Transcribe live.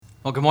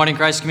Well, good morning,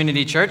 Christ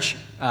Community Church.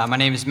 My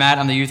name is Matt.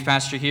 I'm the youth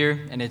pastor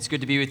here, and it's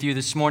good to be with you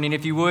this morning.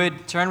 If you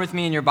would, turn with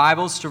me in your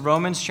Bibles to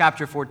Romans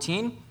chapter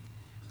 14.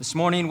 This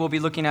morning, we'll be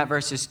looking at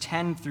verses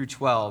 10 through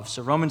 12.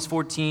 So Romans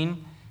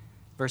 14,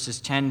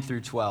 verses 10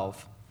 through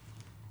 12.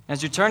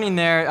 As you're turning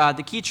there,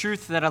 the key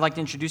truth that I'd like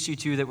to introduce you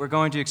to that we're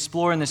going to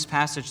explore in this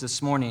passage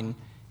this morning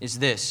is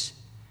this.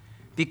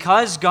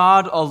 Because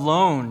God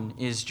alone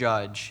is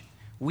judge,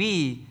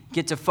 we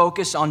get to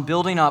focus on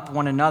building up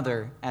one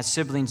another as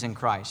siblings in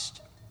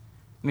Christ.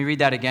 Let me read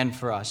that again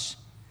for us.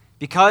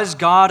 Because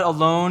God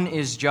alone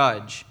is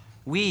judge,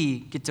 we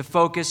get to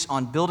focus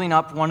on building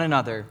up one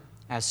another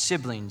as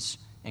siblings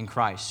in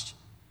Christ.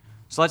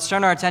 So let's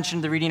turn our attention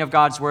to the reading of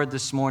God's word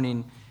this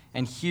morning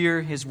and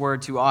hear his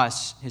word to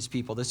us, his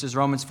people. This is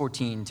Romans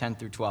 14, 10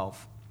 through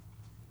 12.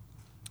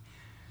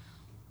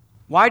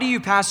 Why do you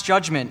pass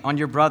judgment on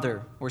your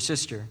brother or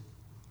sister?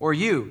 Or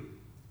you,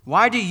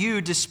 why do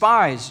you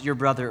despise your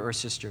brother or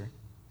sister?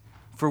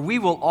 For we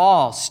will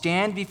all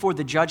stand before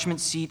the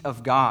judgment seat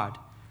of God.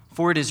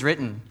 For it is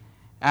written,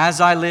 As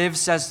I live,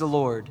 says the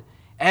Lord,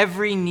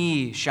 every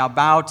knee shall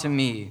bow to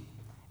me,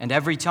 and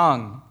every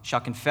tongue shall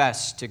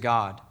confess to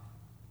God.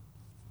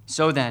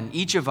 So then,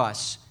 each of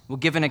us will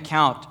give an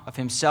account of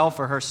himself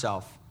or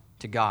herself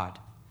to God.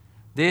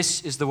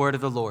 This is the word of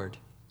the Lord.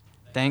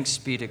 Thanks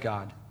be to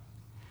God.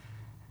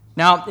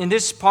 Now, in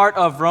this part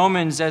of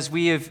Romans, as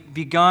we have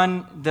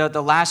begun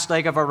the last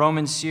leg of our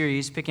Romans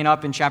series, picking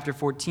up in chapter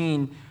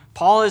 14,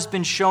 Paul has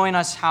been showing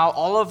us how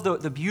all of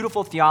the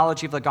beautiful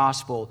theology of the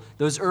gospel,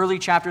 those early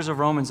chapters of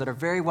Romans that are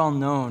very well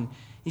known,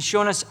 he's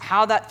shown us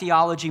how that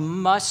theology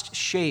must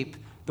shape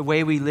the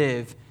way we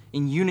live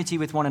in unity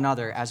with one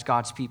another as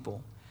God's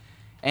people.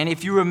 And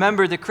if you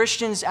remember, the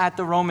Christians at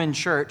the Roman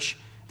church,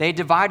 they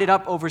divided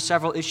up over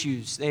several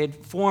issues. They had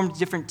formed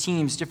different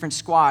teams, different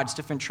squads,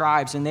 different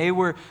tribes, and they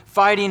were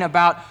fighting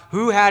about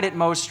who had it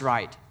most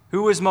right.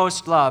 Who was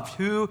most loved?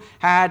 Who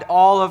had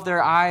all of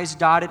their I's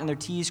dotted and their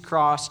T's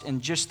crossed in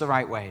just the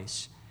right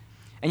ways?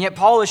 And yet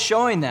Paul is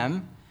showing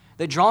them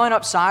that drawing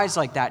up sides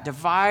like that,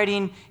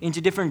 dividing into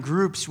different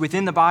groups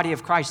within the body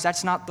of Christ,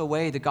 that's not the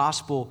way the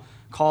gospel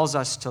calls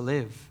us to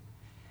live.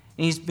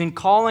 And he's been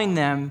calling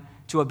them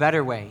to a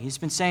better way. He's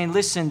been saying,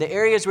 listen, the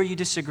areas where you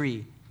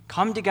disagree,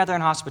 come together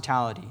in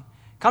hospitality.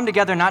 Come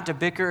together not to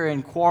bicker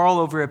and quarrel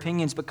over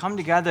opinions, but come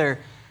together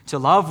to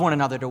love one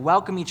another, to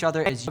welcome each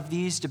other as of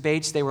these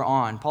debates they were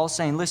on. Paul's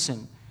saying,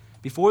 listen,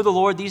 before the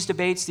Lord, these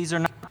debates, these are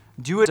not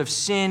do it of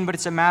sin, but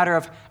it's a matter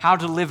of how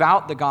to live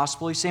out the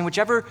gospel. He's saying,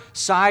 whichever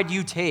side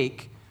you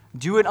take,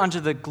 do it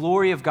unto the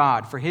glory of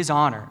God, for his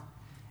honor,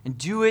 and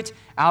do it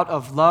out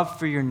of love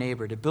for your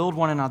neighbor, to build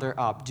one another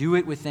up. Do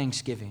it with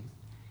thanksgiving.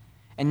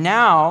 And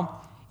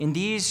now, in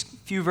these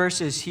few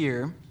verses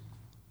here,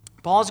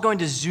 Paul's going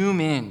to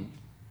zoom in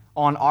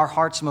on our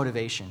heart's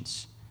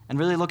motivations and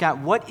really look at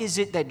what is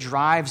it that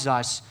drives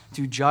us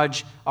to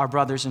judge our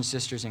brothers and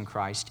sisters in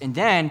Christ. And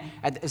then,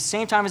 at the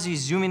same time as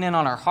he's zooming in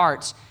on our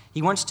hearts,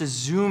 he wants to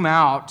zoom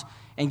out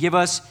and give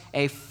us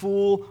a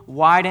full,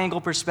 wide-angle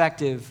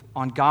perspective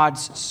on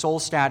God's sole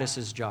status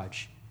as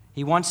judge.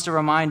 He wants to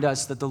remind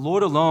us that the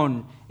Lord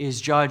alone is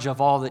judge of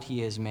all that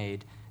he has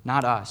made,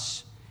 not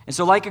us. And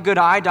so like a good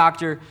eye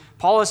doctor,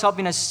 Paul is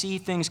helping us see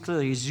things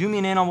clearly. He's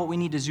zooming in on what we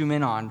need to zoom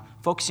in on,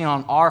 focusing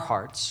on our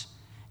hearts.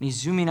 And he's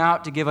zooming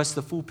out to give us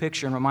the full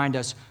picture and remind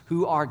us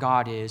who our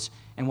God is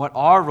and what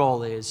our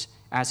role is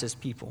as his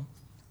people.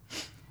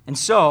 And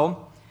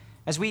so,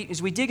 as we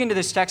dig into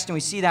this text and we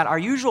see that, our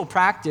usual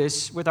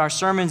practice with our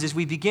sermons is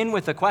we begin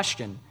with a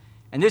question.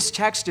 And this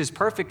text is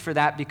perfect for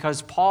that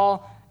because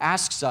Paul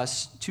asks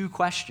us two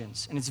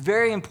questions. And it's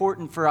very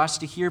important for us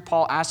to hear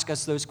Paul ask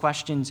us those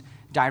questions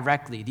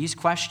directly. These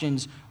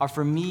questions are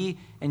for me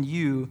and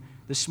you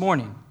this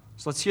morning.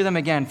 So let's hear them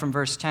again from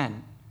verse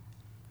 10.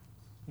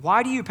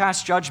 Why do you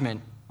pass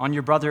judgment on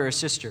your brother or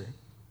sister?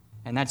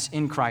 And that's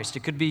in Christ.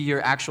 It could be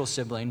your actual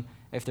sibling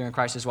if they're in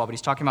Christ as well, but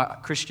he's talking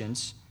about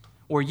Christians.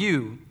 Or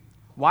you,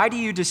 why do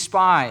you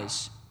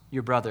despise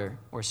your brother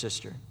or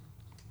sister?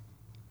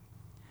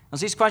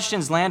 As these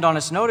questions land on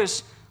us,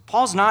 notice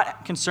Paul's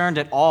not concerned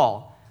at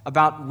all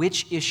about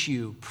which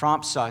issue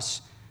prompts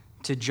us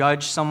to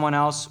judge someone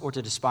else or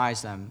to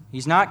despise them.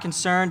 He's not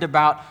concerned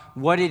about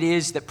what it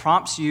is that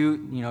prompts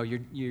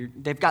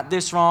they've got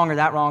this wrong or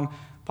that wrong.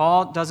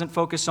 Paul doesn't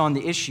focus on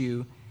the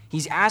issue.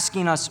 He's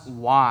asking us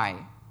why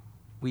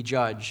we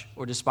judge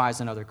or despise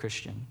another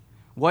Christian.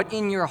 What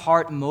in your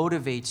heart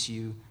motivates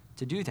you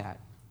to do that?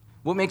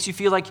 What makes you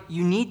feel like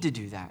you need to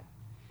do that?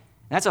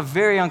 And that's a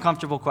very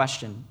uncomfortable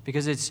question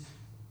because it's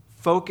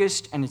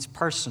focused and it's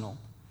personal.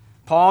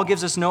 Paul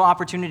gives us no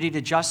opportunity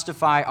to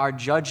justify our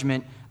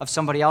judgment of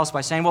somebody else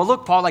by saying, well,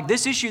 look, Paul, like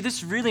this issue,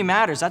 this really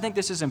matters. I think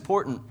this is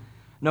important.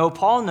 No,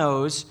 Paul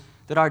knows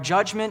that our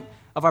judgment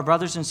of our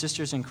brothers and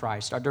sisters in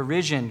Christ, our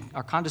derision,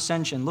 our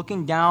condescension,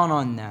 looking down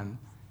on them,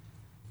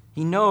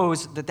 he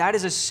knows that that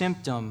is a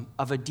symptom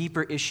of a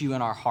deeper issue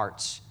in our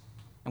hearts,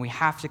 and we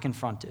have to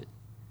confront it.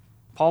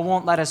 Paul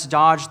won't let us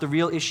dodge the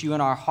real issue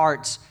in our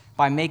hearts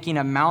by making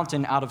a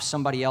mountain out of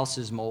somebody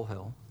else's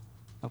molehill.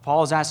 Now,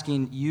 Paul is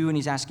asking you and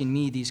he's asking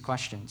me these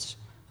questions.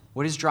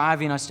 What is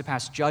driving us to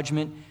pass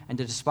judgment and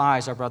to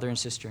despise our brother and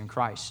sister in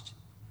Christ?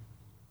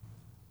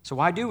 So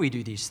why do we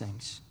do these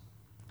things?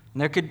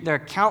 And there are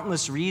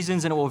countless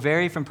reasons, and it will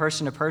vary from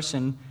person to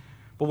person.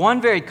 But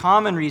one very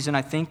common reason,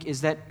 I think,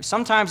 is that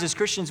sometimes as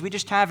Christians, we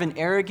just have an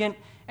arrogant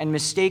and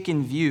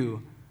mistaken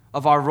view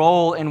of our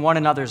role in one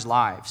another's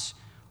lives.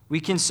 We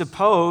can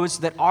suppose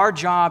that our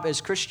job as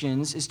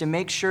Christians is to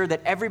make sure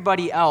that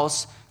everybody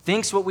else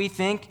thinks what we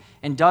think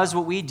and does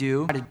what we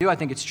do. I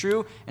think it's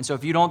true, and so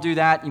if you don't do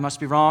that, you must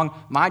be wrong.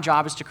 My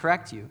job is to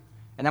correct you.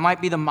 And that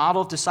might be the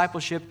model of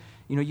discipleship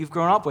you've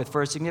grown up with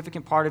for a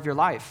significant part of your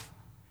life.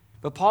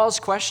 But Paul's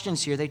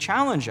questions here, they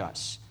challenge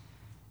us.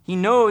 He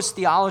knows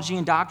theology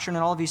and doctrine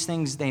and all of these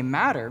things, they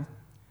matter.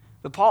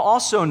 But Paul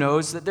also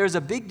knows that there's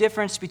a big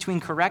difference between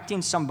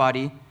correcting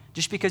somebody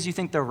just because you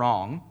think they're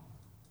wrong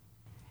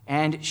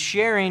and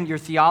sharing your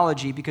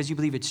theology because you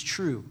believe it's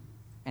true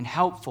and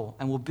helpful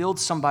and will build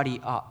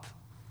somebody up.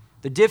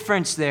 The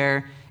difference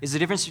there is the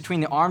difference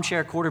between the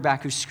armchair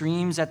quarterback who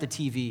screams at the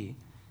TV,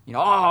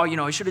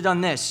 I should have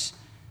done this,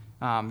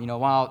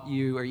 while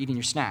you are eating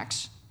your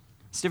snacks.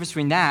 It's the difference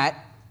between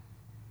that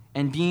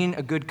and being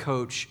a good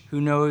coach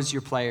who knows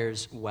your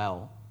players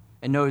well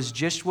and knows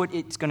just what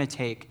it's going to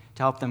take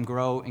to help them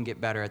grow and get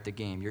better at the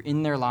game. You're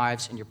in their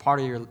lives and you're part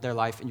of their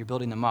life and you're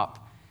building them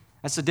up.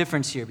 That's the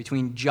difference here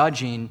between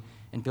judging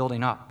and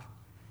building up.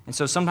 And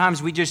so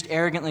sometimes we just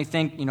arrogantly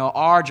think,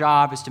 our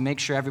job is to make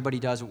sure everybody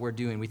does what we're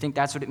doing. We think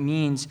that's what it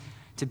means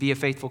to be a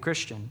faithful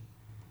Christian.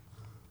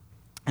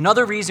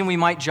 Another reason we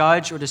might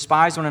judge or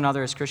despise one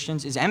another as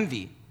Christians is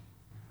envy.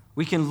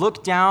 We can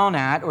look down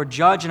at or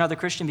judge another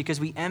Christian because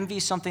we envy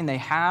something they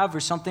have or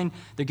something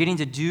they're getting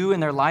to do in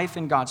their life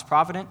in God's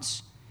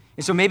providence.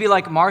 And so maybe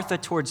like Martha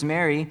towards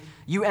Mary,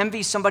 you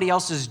envy somebody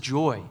else's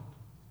joy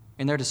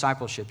in their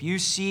discipleship. You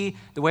see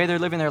the way they're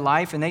living their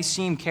life and they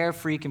seem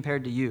carefree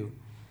compared to you.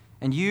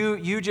 And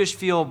you just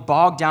feel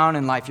bogged down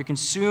in life. You're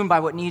consumed by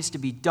what needs to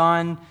be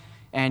done,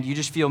 and you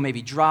just feel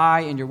maybe dry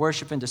in your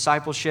worship and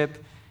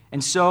discipleship.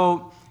 And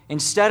so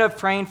instead of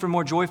praying for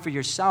more joy for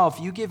yourself,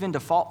 you give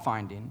into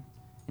fault-finding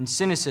and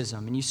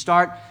cynicism, and you're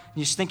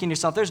just thinking to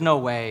yourself, there's no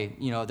way,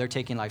 they're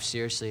taking life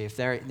seriously if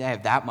they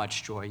have that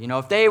much joy.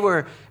 If they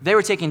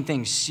were taking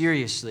things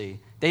seriously,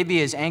 they'd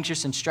be as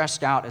anxious and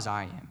stressed out as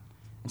I am.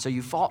 And so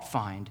you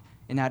fault-find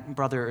in that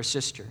brother or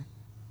sister.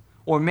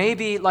 Or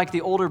maybe like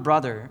the older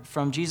brother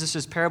from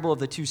Jesus' parable of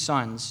the two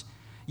sons,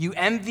 you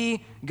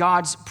envy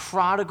God's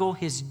prodigal,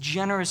 his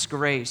generous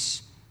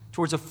grace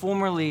towards a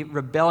formerly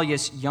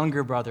rebellious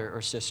younger brother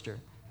or sister,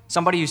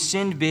 somebody who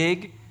sinned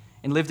big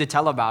and lived to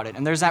tell about it.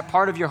 And there's that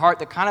part of your heart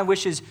that kind of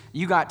wishes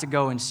you got to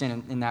go and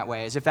sin in that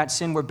way, as if that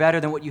sin were better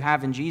than what you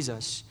have in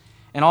Jesus.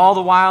 And all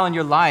the while in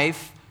your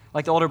life,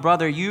 like the older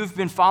brother, you've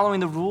been following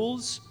the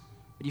rules,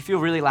 but you feel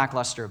really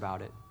lackluster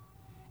about it.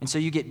 And so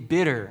you get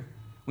bitter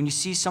when you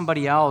see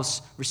somebody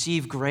else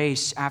receive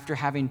grace after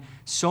having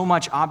so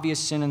much obvious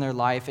sin in their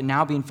life and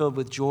now being filled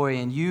with joy,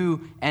 and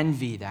you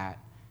envy that,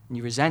 and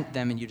you resent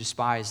them and you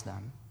despise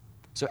them.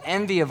 So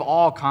envy of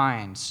all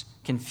kinds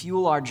can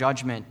fuel our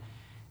judgment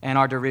and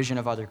our derision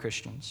of other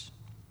Christians.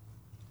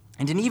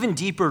 And an even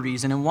deeper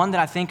reason, and one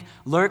that I think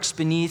lurks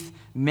beneath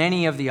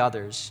many of the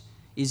others,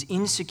 is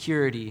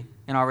insecurity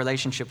in our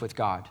relationship with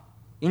God.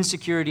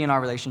 Insecurity in our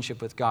relationship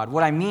with God.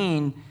 What I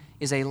mean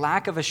is a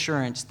lack of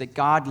assurance that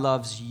God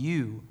loves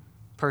you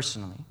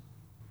personally.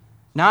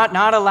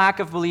 Not a lack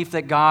of belief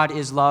that God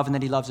is love and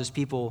that he loves his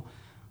people,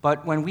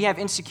 but when we have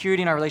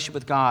insecurity in our relationship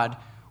with God,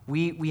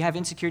 we have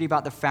insecurity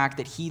about the fact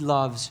that he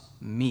loves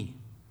me,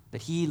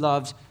 that he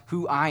loves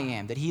who I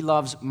am, that he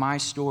loves my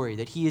story,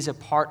 that he is a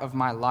part of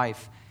my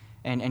life,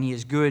 and he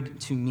is good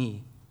to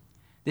me.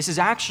 This is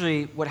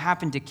actually what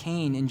happened to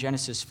Cain in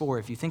Genesis 4,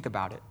 if you think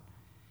about it.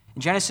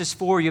 In Genesis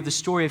 4, you have the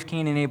story of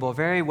Cain and Abel, a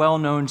very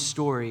well-known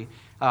story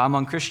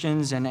among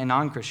Christians and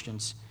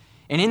non-Christians.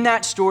 And in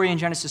that story in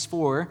Genesis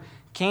 4,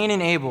 Cain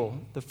and Abel,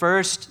 the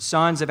first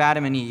sons of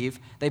Adam and Eve,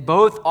 they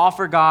both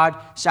offer God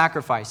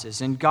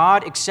sacrifices. And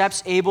God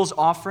accepts Abel's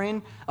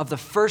offering of the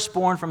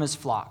firstborn from his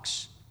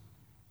flocks.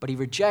 But he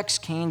rejects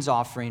Cain's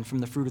offering from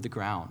the fruit of the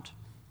ground.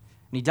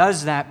 And he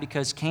does that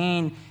because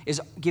Cain is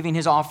giving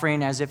his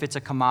offering as if it's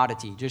a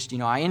commodity. Just,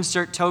 I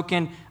insert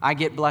token, I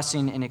get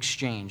blessing in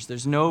exchange.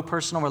 There's no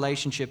personal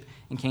relationship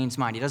in Cain's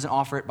mind. He doesn't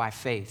offer it by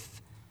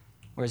faith,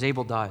 whereas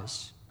Abel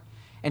does.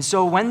 And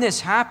so when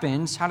this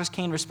happens, how does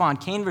Cain respond?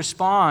 Cain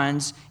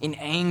responds in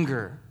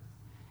anger,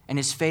 and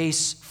his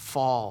face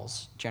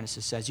falls,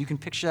 Genesis says. You can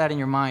picture that in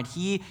your mind.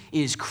 He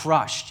is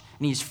crushed,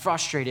 and he's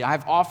frustrated.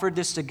 I've offered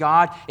this to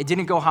God. It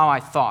didn't go how I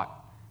thought.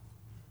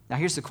 Now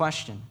here's the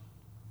question.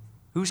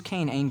 Who's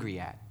Cain angry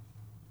at?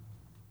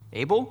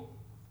 Abel?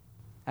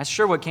 That's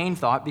sure what Cain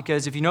thought,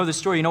 because if you know the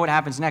story, you know what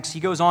happens next. He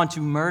goes on to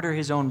murder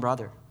his own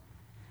brother.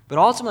 But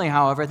ultimately,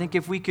 however, I think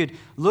if we could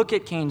look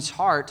at Cain's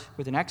heart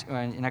with an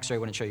X-ray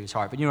wouldn't show you his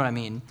heart, but you know what I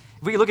mean.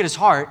 If we could look at his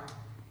heart,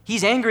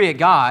 he's angry at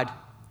God,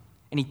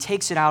 and he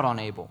takes it out on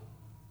Abel.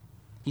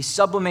 He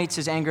sublimates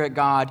his anger at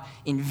God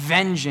in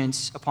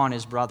vengeance upon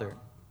his brother.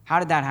 How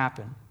did that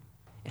happen?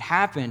 It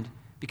happened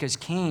because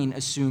Cain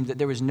assumed that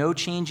there was no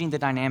changing the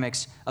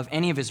dynamics of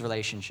any of his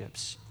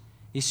relationships.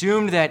 He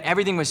assumed that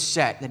everything was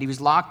set, that he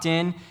was locked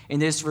in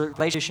this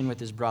relationship with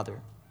his brother.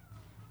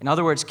 In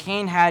other words,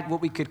 Cain had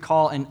what we could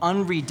call an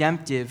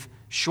unredemptive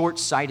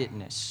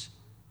short-sightedness.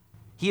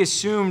 He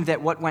assumed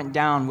that what went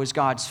down was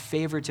God's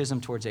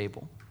favoritism towards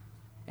Abel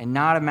and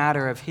not a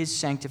matter of his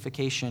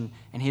sanctification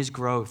and his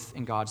growth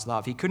in God's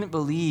love. He couldn't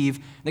believe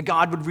that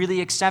God would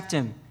really accept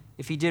him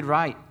if he did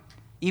right,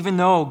 even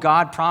though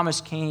God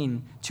promised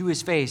Cain to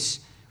his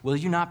face, "Will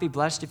you not be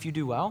blessed if you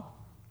do well?"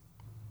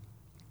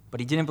 But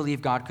he didn't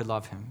believe God could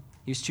love him.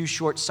 He was too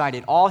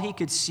short-sighted. All he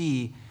could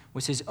see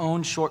was his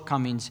own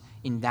shortcomings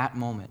in that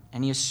moment.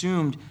 And he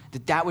assumed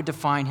that that would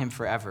define him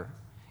forever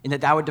and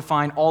that would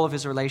define all of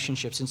his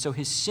relationships. And so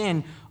his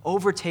sin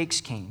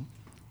overtakes Cain.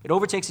 It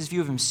overtakes his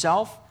view of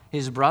himself,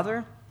 his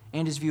brother,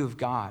 and his view of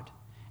God.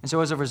 And so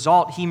as a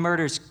result, he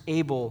murders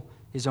Abel,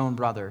 his own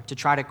brother, to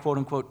try to, quote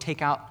unquote,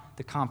 take out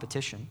the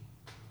competition.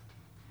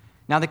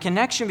 Now, the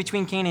connection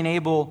between Cain and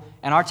Abel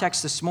and our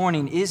text this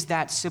morning is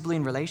that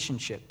sibling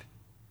relationship.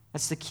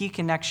 That's the key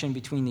connection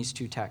between these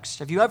two texts.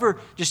 Have you ever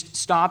just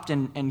stopped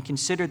and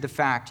considered the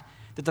fact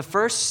that the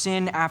first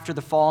sin after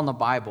the fall in the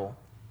Bible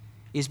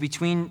is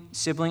between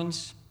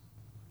siblings?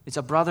 It's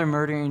a brother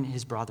murdering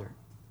his brother.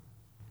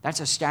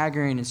 That's a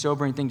staggering and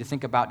sobering thing to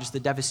think about, just the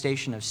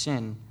devastation of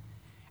sin.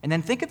 And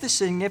then think of the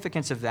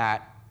significance of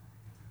that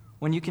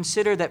when you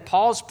consider that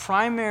Paul's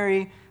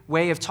primary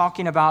way of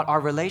talking about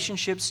our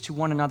relationships to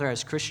one another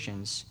as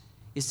Christians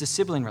is the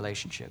sibling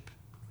relationship.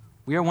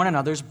 We are one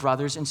another's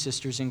brothers and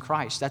sisters in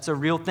Christ. That's a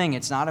real thing.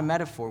 It's not a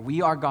metaphor.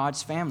 We are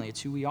God's family.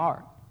 It's who we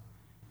are.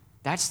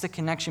 That's the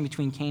connection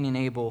between Cain and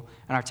Abel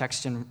and our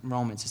text in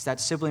Romans. It's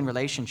that sibling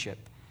relationship.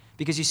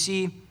 Because you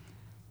see,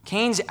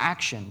 Cain's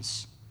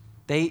actions,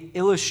 they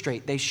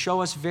illustrate, they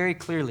show us very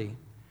clearly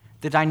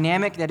the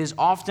dynamic that is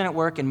often at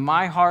work in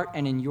my heart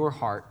and in your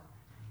heart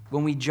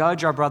when we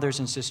judge our brothers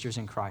and sisters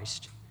in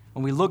Christ,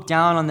 when we look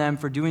down on them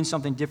for doing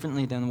something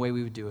differently than the way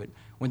we would do it,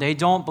 when they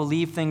don't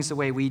believe things the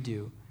way we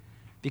do.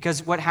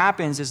 Because what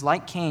happens is,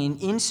 like Cain,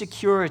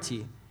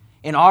 insecurity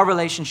in our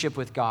relationship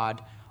with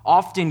God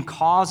often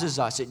causes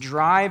us, it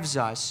drives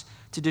us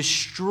to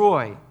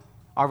destroy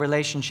our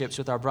relationships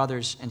with our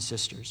brothers and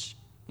sisters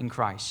in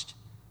Christ.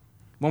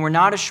 When we're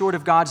not assured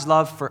of God's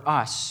love for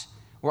us,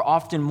 we're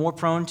often more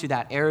prone to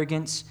that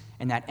arrogance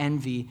and that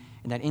envy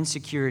and that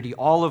insecurity,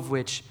 all of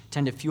which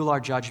tend to fuel our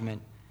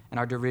judgment and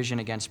our derision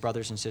against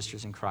brothers and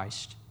sisters in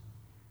Christ.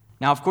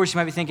 Now, of course, you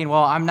might be thinking,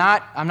 well, I'm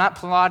not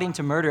plotting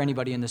to murder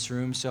anybody in this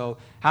room, so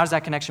how does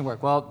that connection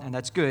work? Well, and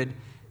that's good.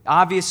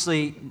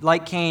 Obviously,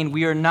 like Cain,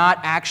 we are not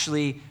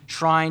actually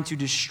trying to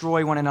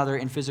destroy one another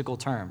in physical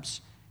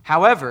terms.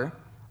 However,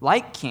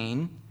 like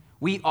Cain,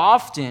 we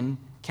often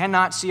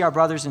cannot see our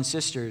brothers and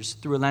sisters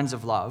through a lens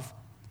of love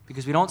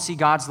because we don't see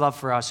God's love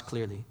for us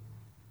clearly.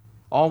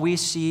 All we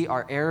see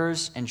are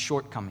errors and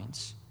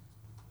shortcomings,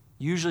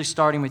 usually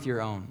starting with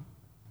your own.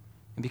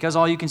 And because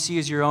all you can see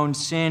is your own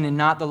sin and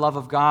not the love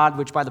of God,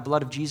 which by the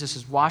blood of Jesus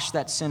has washed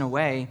that sin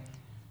away,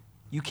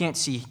 you can't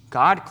see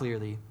God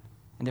clearly,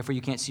 and therefore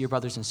you can't see your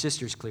brothers and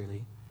sisters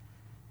clearly.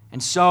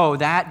 And so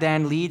that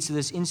then leads to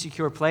this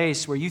insecure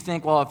place where you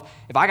think, well,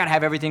 if I got to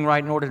have everything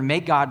right in order to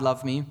make God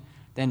love me,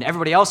 then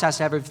everybody else has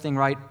to have everything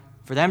right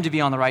for them to be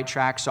on the right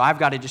track, so I've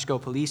got to just go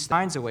police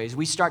kinds of ways.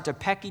 We start to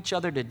peck each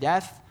other to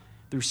death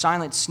through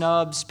silent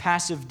snubs,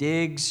 passive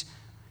digs,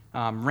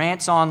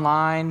 rants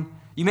online.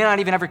 You may not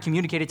even ever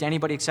communicate it to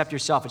anybody except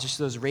yourself. It's just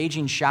those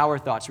raging shower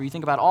thoughts where you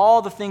think about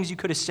all the things you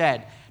could have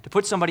said to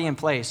put somebody in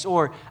place.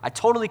 Or I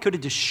totally could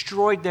have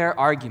destroyed their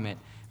argument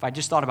if I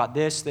just thought about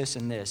this, this,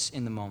 and this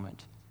in the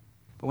moment.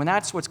 But when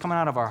that's what's coming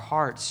out of our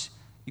hearts,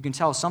 you can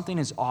tell something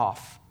is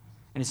off.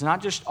 And it's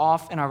not just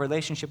off in our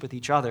relationship with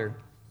each other.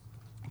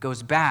 It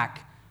goes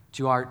back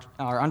to our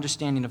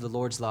understanding of the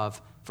Lord's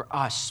love for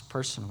us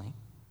personally.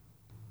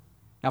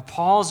 Now,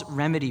 Paul's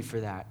remedy for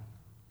that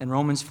in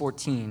Romans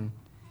 14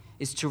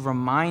 is to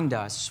remind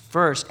us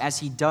first, as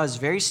he does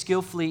very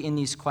skillfully in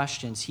these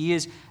questions. He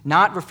is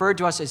not referred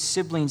to us as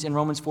siblings in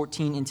Romans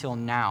 14 until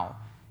now.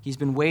 He's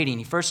been waiting.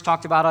 He first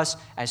talked about us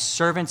as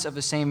servants of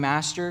the same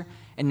master.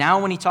 And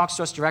now when he talks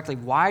to us directly,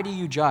 why do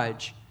you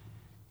judge?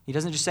 He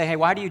doesn't just say, hey,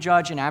 why do you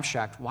judge in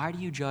abstract? Why do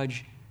you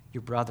judge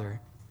your brother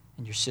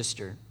and your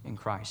sister in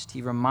Christ?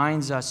 He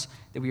reminds us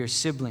that we are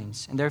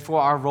siblings, and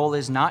therefore our role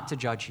is not to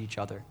judge each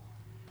other.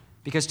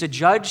 Because to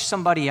judge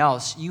somebody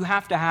else, you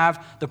have to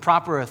have the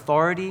proper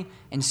authority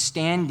and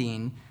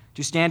standing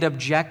to stand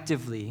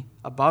objectively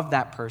above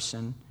that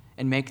person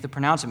and make the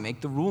pronouncement,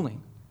 make the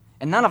ruling.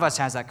 And none of us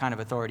has that kind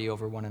of authority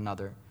over one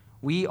another.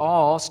 We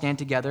all stand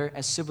together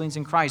as siblings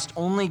in Christ.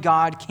 Only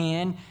God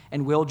can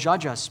and will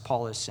judge us,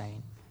 Paul is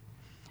saying.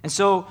 And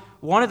so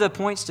one of the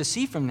points to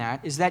see from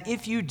that is that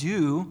if you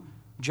do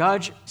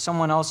judge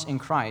someone else in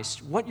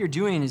Christ, what you're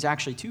doing is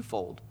actually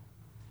twofold.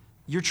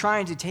 You're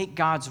trying to take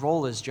God's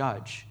role as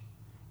judge.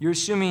 You're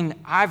assuming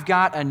I've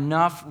got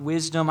enough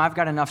wisdom, I've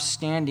got enough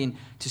standing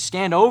to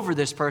stand over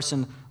this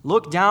person,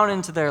 look down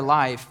into their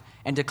life,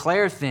 and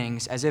declare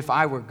things as if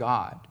I were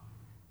God.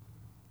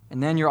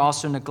 And then you're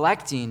also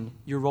neglecting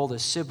your role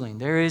as sibling.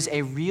 There is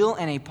a real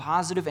and a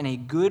positive and a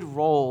good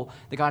role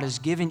that God has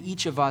given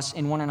each of us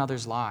in one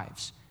another's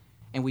lives.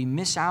 And we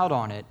miss out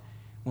on it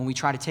when we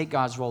try to take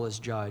God's role as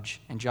judge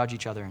and judge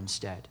each other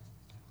instead.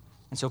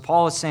 And so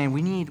Paul is saying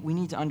we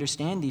need to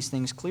understand these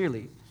things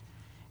clearly.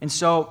 And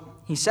so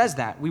he says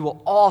that we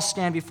will all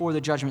stand before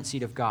the judgment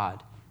seat of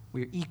God.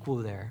 We are equal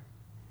there.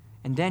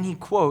 And then he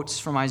quotes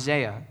from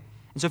Isaiah.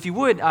 And so if you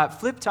would,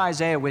 flip to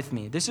Isaiah with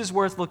me. This is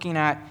worth looking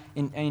at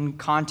in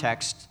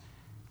context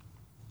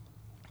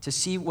to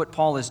see what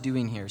Paul is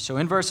doing here. So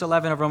in verse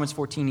 11 of Romans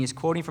 14, he is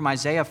quoting from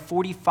Isaiah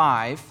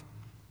 45.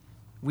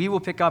 We will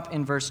pick up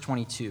in verse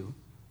 22.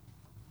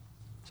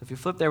 So if you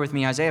flip there with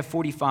me, Isaiah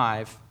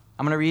 45,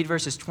 I'm going to read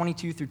verses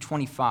 22 through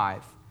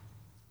 25.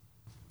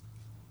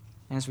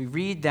 And as we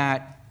read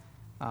that,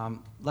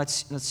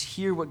 let's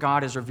hear what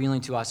God is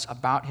revealing to us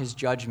about his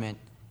judgment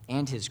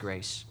and his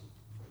grace.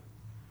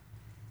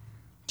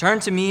 Turn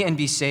to me and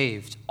be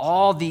saved,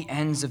 all the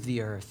ends of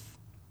the earth,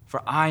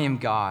 for I am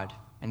God,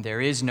 and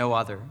there is no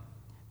other.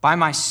 By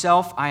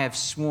myself I have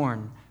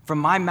sworn, from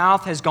my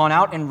mouth has gone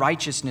out in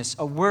righteousness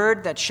a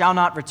word that shall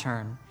not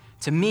return.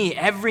 To me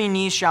every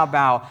knee shall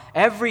bow,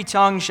 every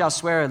tongue shall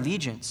swear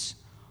allegiance.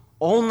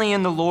 Only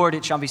in the Lord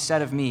it shall be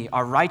said of me,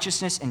 are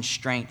righteousness and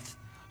strength.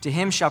 To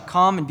him shall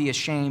come and be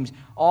ashamed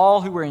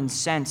all who were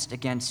incensed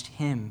against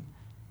him.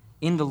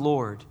 In the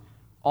Lord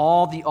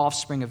all the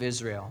offspring of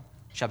Israel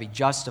shall be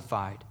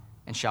justified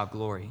and shall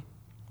glory.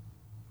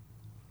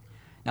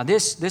 Now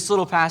this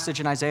little passage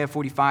in Isaiah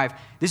 45,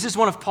 this is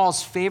one of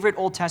Paul's favorite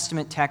Old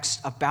Testament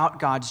texts about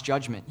God's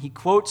judgment. He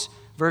quotes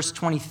verse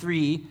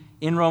 23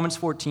 in Romans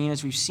 14,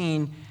 as we've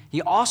seen.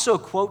 He also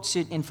quotes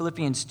it in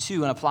Philippians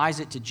 2 and applies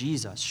it to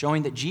Jesus,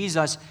 showing that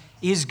Jesus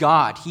is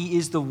God. He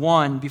is the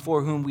one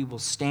before whom we will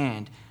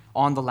stand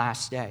on the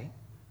last day.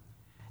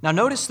 Now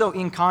notice, though,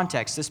 in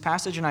context, this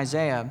passage in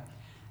Isaiah,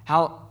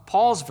 how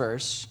Paul's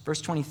verse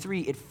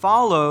 23, it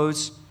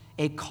follows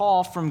a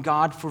call from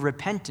God for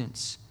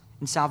repentance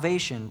and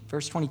salvation,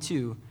 verse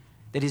 22,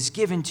 that is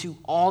given to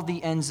all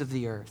the ends of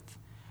the earth.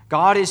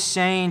 God is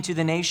saying to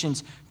the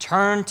nations,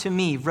 turn to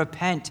me,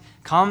 repent,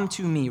 come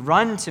to me,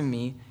 run to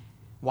me.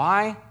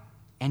 Why?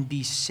 And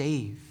be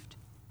saved.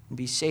 And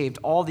be saved,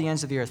 all the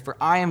ends of the earth. For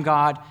I am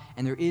God,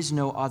 and there is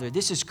no other.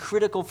 This is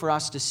critical for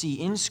us to see.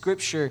 In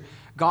Scripture,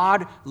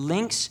 God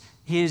links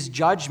his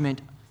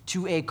judgment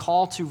to a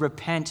call to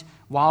repent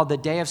while the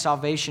day of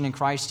salvation in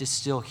Christ is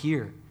still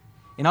here.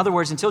 In other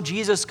words, until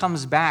Jesus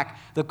comes back,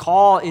 the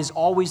call is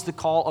always the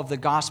call of the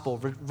gospel.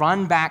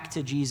 Run back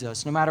to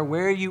Jesus. No matter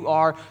where you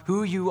are,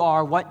 who you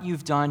are, what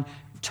you've done,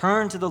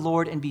 turn to the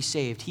Lord and be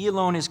saved. He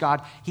alone is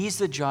God. He's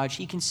the judge.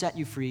 He can set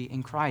you free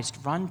in Christ.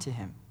 Run to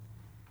him.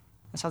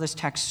 That's how this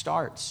text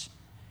starts.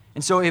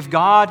 And so if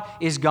God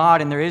is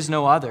God and there is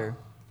no other,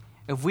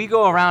 if we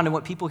go around and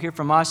what people hear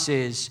from us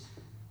is,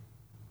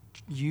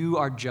 you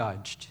are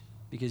judged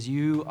because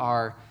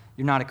you're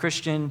not a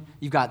Christian,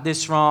 you've got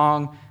this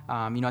wrong,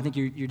 I think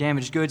you're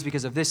damaged goods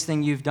because of this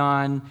thing you've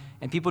done,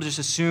 and people just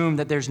assume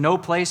that there's no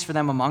place for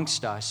them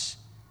amongst us,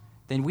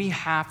 then we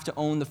have to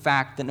own the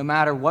fact that no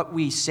matter what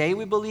we say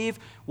we believe,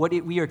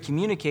 we are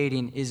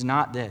communicating is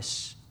not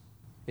this,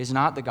 is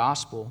not the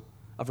gospel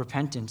of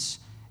repentance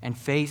and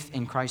faith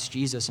in Christ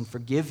Jesus and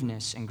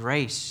forgiveness and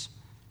grace.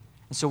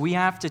 And so we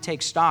have to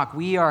take stock.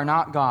 We are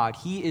not God.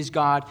 He is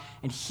God,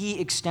 and he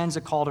extends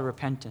a call to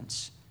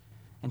repentance.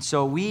 And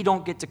so we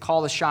don't get to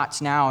call the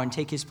shots now and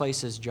take his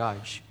place as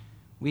judge.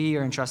 We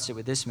are entrusted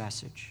with this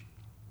message.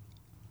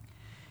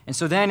 And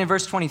so then in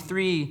verse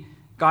 23,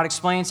 God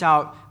explains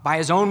how by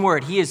his own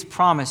word, he has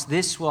promised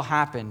this will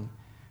happen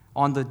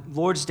on the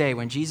Lord's day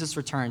when Jesus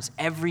returns.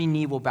 Every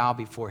knee will bow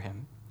before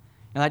him.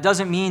 Now that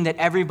doesn't mean that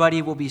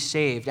everybody will be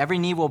saved. Every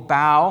knee will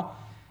bow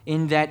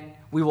in that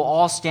we will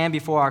all stand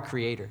before our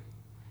Creator.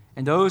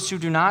 And those who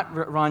do not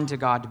run to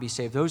God to be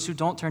saved, those who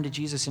don't turn to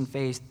Jesus in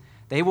faith,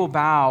 they will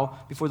bow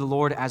before the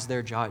Lord as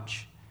their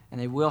judge. And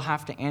they will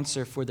have to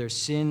answer for their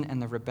sin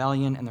and their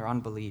rebellion and their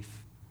unbelief.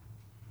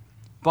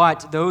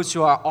 But those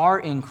who are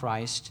in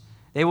Christ,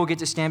 they will get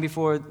to stand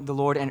before the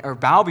Lord or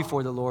bow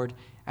before the Lord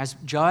as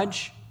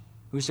judge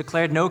who has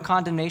declared no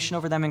condemnation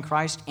over them in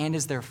Christ and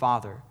as their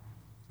Father,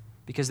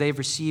 because they've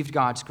received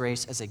God's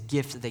grace as a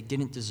gift that they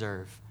didn't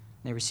deserve.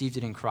 They received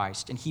it in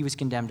Christ, and he was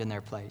condemned in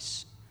their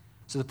place.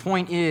 So the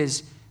point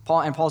is,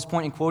 Paul's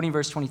point in quoting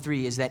verse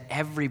 23 is that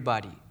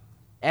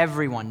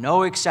everyone,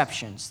 no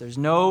exceptions, there's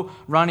no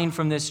running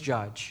from this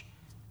judge,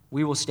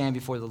 we will stand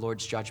before the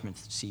Lord's judgment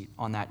seat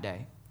on that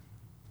day.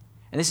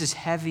 And this is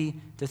heavy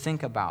to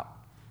think about,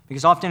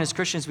 because often as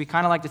Christians, we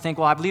kind of like to think,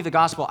 well, I believe the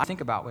gospel, I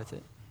think about with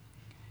it.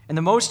 And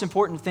the most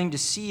important thing to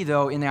see,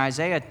 though, in the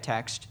Isaiah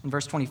text, in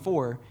verse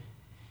 24,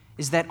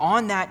 is that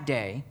on that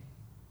day,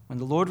 when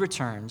the Lord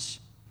returns,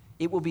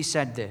 it will be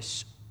said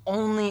this,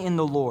 only in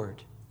the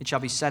Lord it shall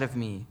be said of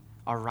me,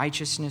 our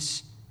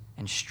righteousness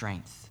and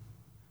strength.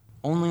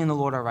 Only in the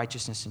Lord our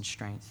righteousness and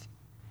strength.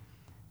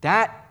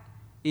 That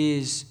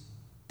is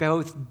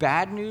both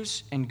bad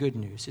news and good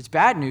news. It's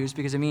bad news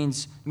because it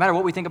means no matter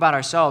what we think about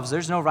ourselves,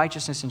 there's no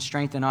righteousness and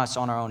strength in us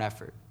on our own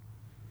effort.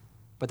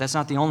 But that's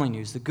not the only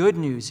news. The good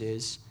news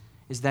is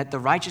that the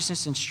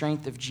righteousness and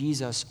strength of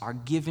Jesus are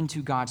given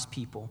to God's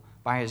people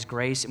by his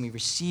grace, and we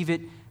receive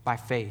it by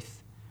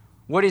faith.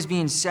 What is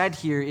being said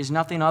here is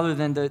nothing other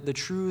than the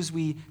truths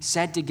we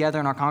said together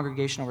in our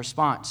congregational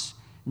response.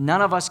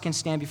 None of us can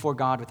stand before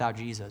God without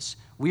Jesus.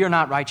 We are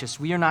not righteous.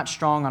 We are not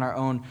strong on our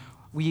own.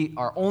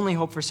 Our only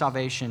hope for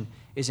salvation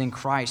is in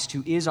Christ,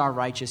 who is our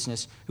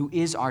righteousness, who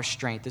is our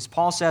strength. As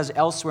Paul says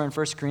elsewhere in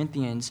 1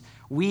 Corinthians,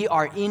 we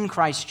are in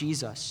Christ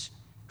Jesus,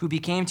 who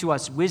became to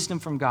us wisdom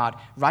from God,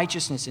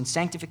 righteousness and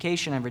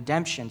sanctification and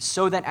redemption,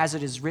 so that as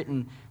it is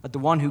written, let the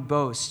one who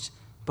boasts,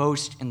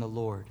 boast in the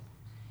Lord.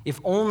 If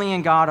only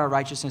in God our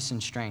righteousness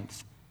and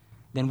strength,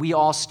 then we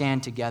all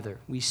stand together.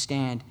 We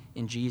stand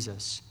in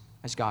Jesus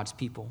as God's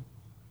people.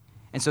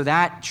 And so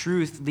that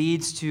truth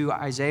leads to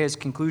Isaiah's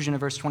conclusion of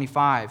verse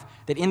 25,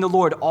 that in the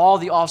Lord all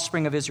the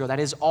offspring of Israel, that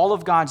is, all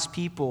of God's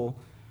people,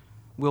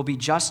 will be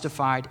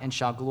justified and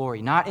shall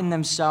glory, not in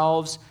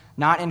themselves,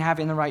 not in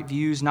having the right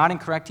views, not in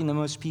correcting the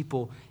most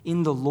people.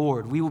 In the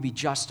Lord, we will be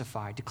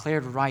justified,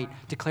 declared right,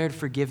 declared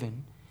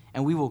forgiven,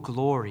 and we will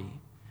glory.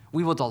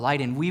 We will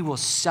delight in, we will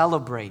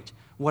celebrate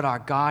what our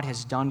God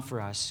has done for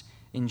us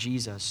in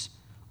Jesus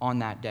on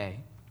that day.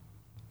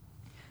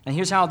 And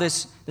here's how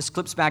this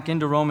clips back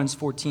into Romans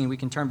 14. We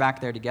can turn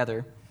back there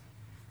together.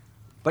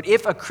 But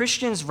if a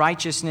Christian's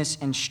righteousness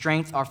and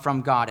strength are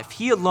from God, if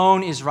he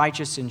alone is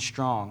righteous and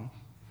strong,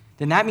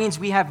 then that means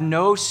we have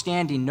no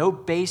standing, no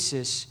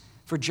basis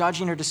for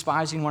judging or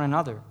despising one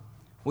another.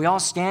 We all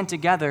stand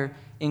together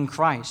in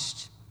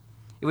Christ.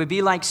 It would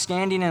be like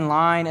standing in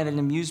line at an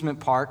amusement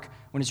park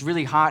when it's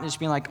really hot and just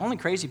being like, only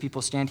crazy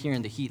people stand here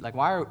in the heat. Like,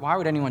 why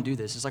would anyone do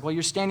this? It's like, well,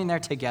 you're standing there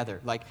together.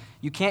 Like,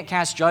 you can't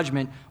cast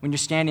judgment when you're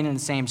standing in the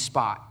same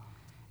spot.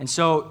 And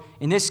so,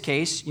 in this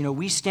case,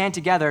 we stand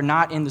together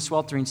not in the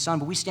sweltering sun,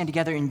 but we stand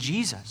together in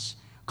Jesus,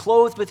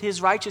 clothed with his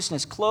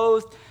righteousness,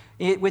 clothed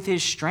with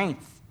his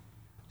strength.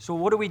 So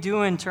what are we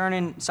doing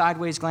turning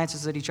sideways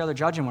glances at each other,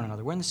 judging one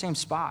another? We're in the same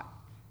spot.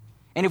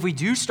 And if we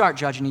do start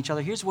judging each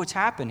other, here's what's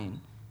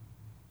happening.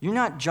 You're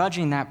not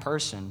judging that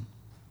person.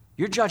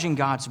 You're judging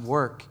God's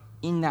work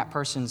in that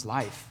person's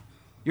life.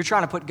 You're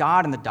trying to put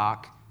God in the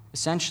dock,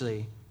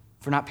 essentially,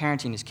 for not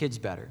parenting his kids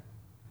better.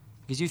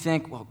 Because you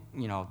think, well,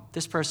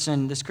 this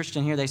person, this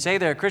Christian here, they say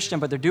they're a Christian,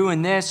 but they're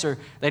doing this, or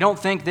they don't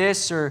think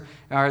this, or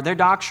their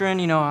doctrine,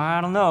 I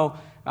don't know.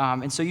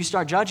 And so you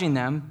start judging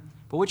them.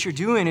 But what you're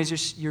doing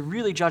is you're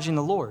really judging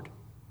the Lord,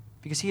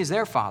 because he is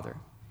their Father.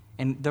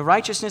 And the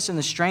righteousness and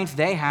the strength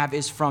they have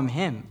is from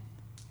him.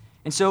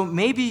 And so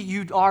maybe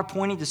you are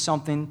pointing to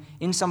something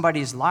in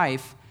somebody's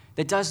life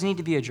that does need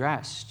to be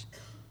addressed.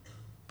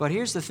 But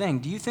here's the thing.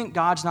 Do you think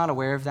God's not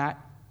aware of that?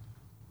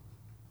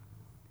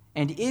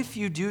 And if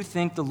you do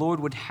think the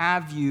Lord would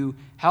have you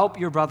help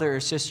your brother or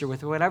sister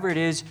with whatever it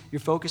is you're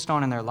focused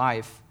on in their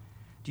life,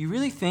 do you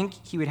really think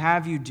he would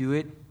have you do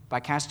it by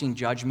casting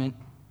judgment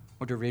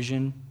or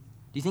derision?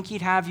 Do you think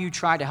he'd have you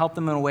try to help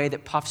them in a way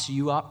that puffs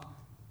you up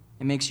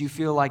and makes you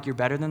feel like you're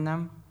better than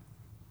them?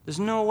 There's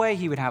no way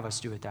he would have us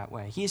do it that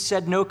way. He has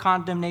said no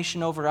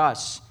condemnation over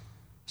us.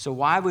 So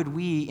why would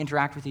we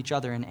interact with each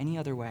other in any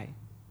other way?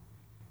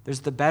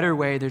 There's the better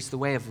way. There's the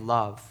way of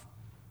love,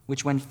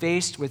 which when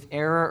faced with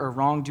error or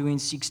wrongdoing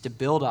seeks to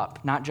build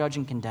up, not judge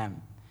and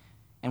condemn.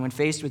 And when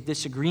faced with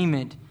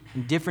disagreement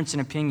and difference in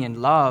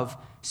opinion, love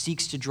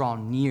seeks to draw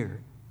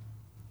near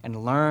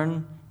and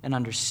learn and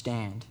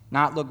understand,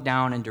 not look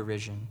down in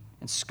derision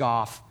and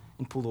scoff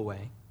and pull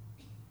away.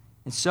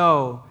 And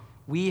so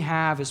we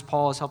have, as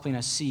Paul is helping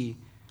us see,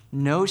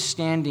 no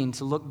standing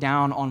to look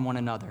down on one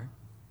another,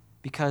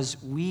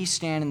 because we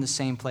stand in the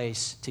same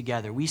place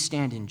together. We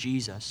stand in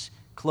Jesus,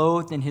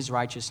 clothed in his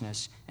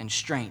righteousness and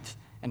strength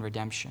and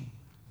redemption.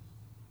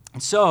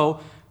 And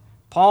so,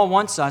 Paul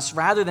wants us,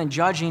 rather than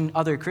judging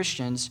other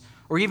Christians,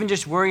 or even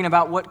just worrying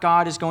about what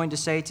God is going to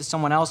say to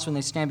someone else when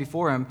they stand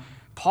before him,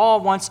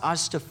 Paul wants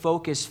us to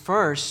focus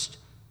first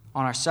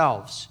on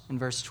ourselves in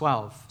verse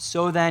 12.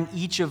 So then,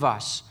 each of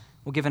us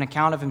will give an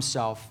account of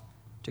himself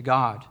to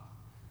God.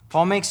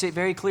 Paul makes it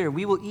very clear.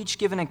 We will each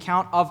give an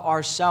account of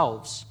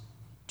ourselves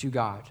to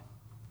God.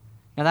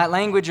 Now, that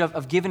language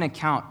of give an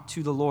account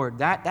to the Lord,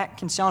 that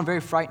can sound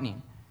very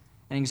frightening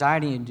and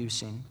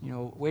anxiety-inducing.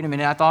 Wait a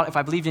minute, I thought if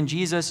I believed in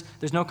Jesus,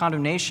 there's no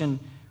condemnation.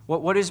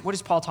 What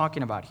is Paul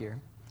talking about here?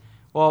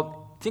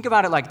 Well, think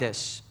about it like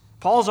this.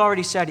 Paul's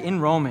already said in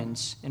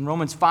Romans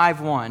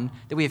 5:1,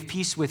 that we have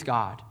peace with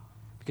God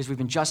because we've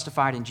been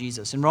justified in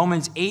Jesus. In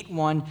Romans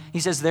 8:1, he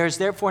says, there is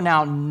therefore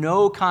now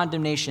no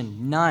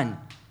condemnation, none,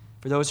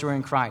 for those who are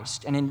in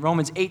Christ. And in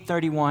Romans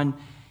 8:31,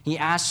 he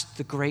asks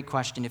the great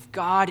question, if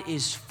God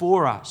is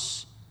for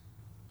us,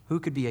 who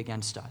could be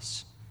against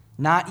us?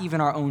 Not even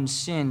our own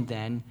sin,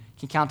 then,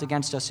 can count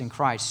against us in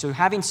Christ. So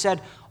having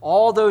said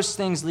all those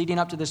things leading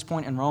up to this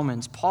point in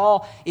Romans,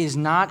 Paul is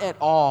not at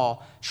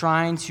all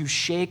trying to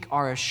shake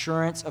our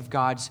assurance of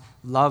God's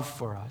love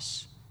for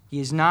us. He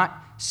is not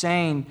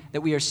saying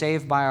that we are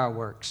saved by our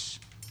works.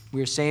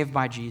 We are saved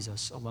by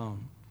Jesus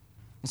alone.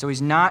 And so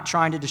he's not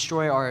trying to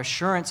destroy our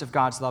assurance of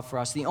God's love for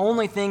us. The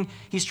only thing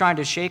he's trying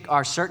to shake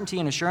our certainty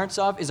and assurance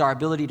of is our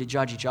ability to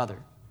judge each other.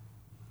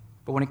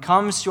 But when it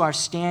comes to our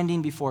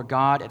standing before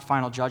God at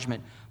final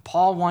judgment,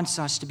 Paul wants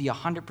us to be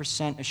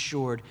 100%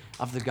 assured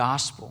of the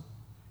gospel.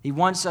 He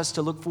wants us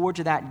to look forward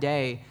to that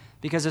day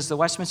because, as the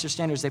Westminster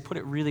Standards, they put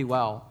it really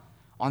well.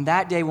 On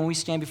that day when we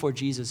stand before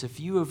Jesus, if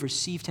you have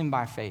received him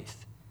by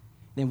faith,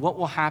 then what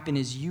will happen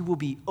is you will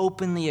be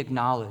openly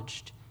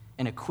acknowledged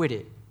and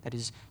acquitted, that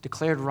is,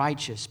 declared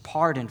righteous,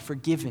 pardoned,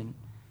 forgiven,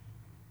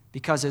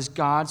 because as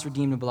God's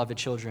redeemed and beloved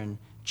children,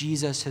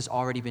 Jesus has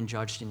already been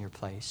judged in your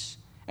place.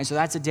 And so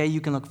that's a day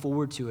you can look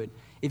forward to it.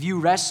 If you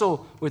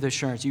wrestle with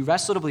assurance, you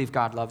wrestle to believe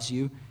God loves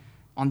you,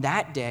 on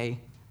that day,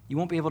 you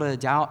won't be able to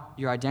doubt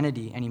your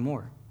identity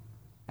anymore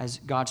as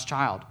God's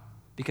child,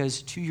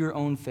 because to your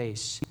own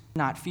face,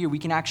 not fear, we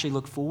can actually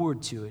look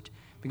forward to it,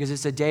 because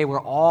it's a day where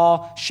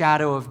all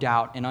shadow of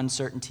doubt and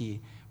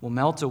uncertainty will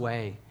melt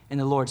away in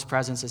the Lord's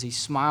presence as he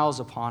smiles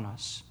upon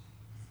us.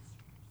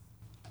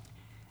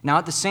 Now,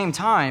 at the same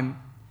time,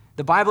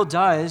 the Bible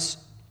does,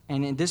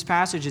 and in this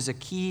passage is a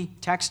key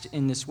text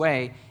in this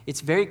way,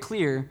 it's very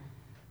clear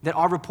that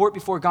our report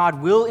before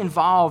God will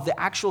involve the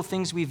actual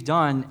things we've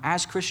done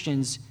as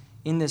Christians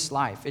in this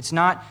life. It's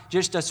not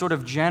just a sort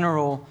of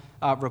general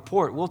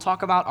report. We'll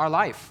talk about our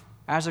life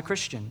as a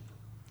Christian.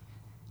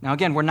 Now,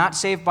 again, we're not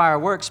saved by our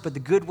works, but the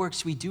good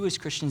works we do as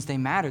Christians, they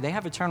matter. They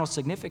have eternal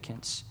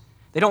significance.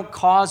 They don't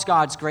cause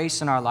God's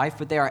grace in our life,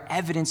 but they are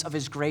evidence of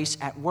his grace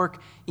at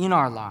work in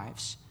our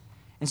lives.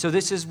 And so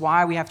this is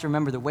why we have to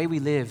remember the way we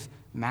live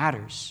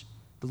matters.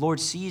 The Lord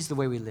sees the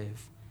way we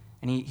live,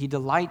 and he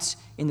delights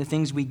in the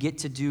things we get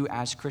to do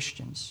as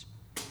Christians.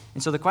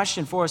 And so the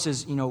question for us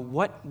is,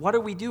 what are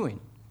we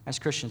doing as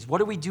Christians?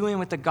 What are we doing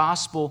with the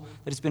gospel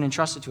that has been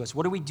entrusted to us?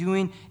 What are we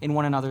doing in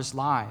one another's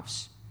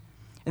lives?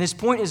 And this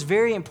point is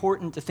very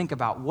important to think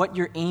about, what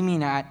you're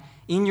aiming at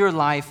in your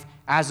life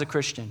as a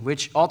Christian,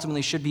 which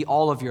ultimately should be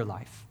all of your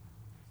life.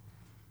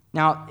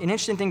 Now, an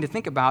interesting thing to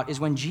think about is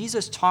when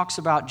Jesus talks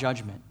about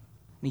judgment,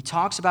 and he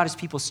talks about his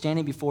people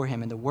standing before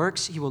him and the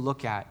works he will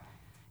look at,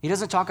 he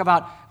doesn't talk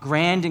about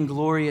grand and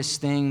glorious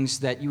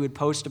things that you would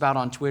post about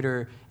on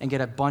Twitter and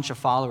get a bunch of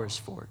followers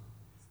for.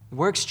 The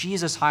works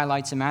Jesus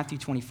highlights in Matthew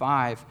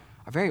 25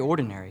 are very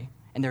ordinary,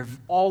 and they're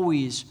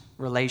always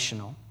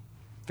relational.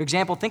 For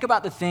example, think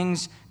about the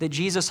things that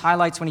Jesus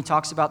highlights when he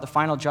talks about the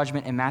final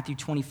judgment in Matthew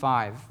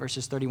 25,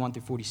 verses 31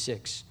 through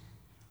 46.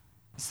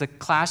 It's the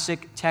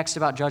classic text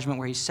about judgment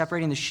where he's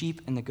separating the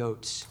sheep and the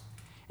goats.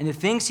 And the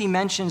things he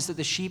mentions that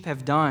the sheep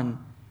have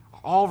done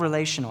are all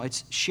relational.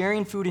 It's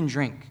sharing food and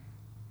drink,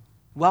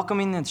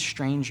 welcoming the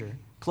stranger,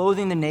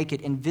 clothing the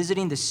naked, and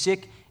visiting the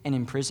sick and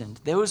imprisoned.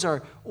 Those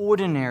are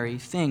ordinary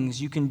things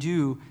you can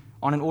do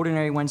on an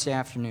ordinary Wednesday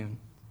afternoon.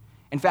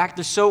 In fact,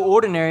 they're so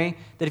ordinary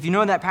that if you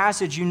know that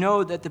passage, you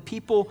know that the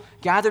people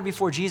gathered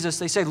before Jesus,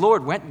 they say,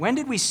 Lord, when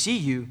did we see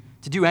you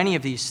to do any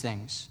of these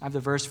things? I have the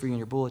verse for you in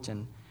your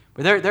bulletin.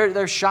 But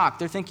they're shocked.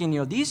 They're thinking,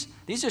 these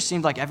just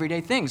seemed like everyday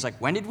things. Like,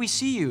 when did we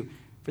see you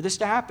for this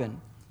to happen?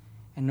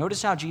 And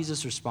notice how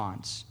Jesus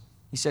responds.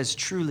 He says,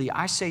 truly,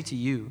 I say to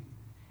you,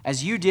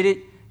 as you did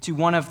it to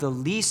one of the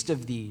least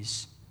of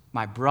these,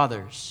 my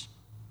brothers,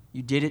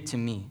 you did it to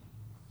me.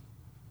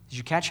 Did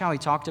you catch how he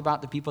talked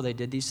about the people they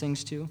did these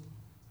things to?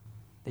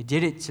 They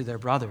did it to their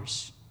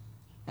brothers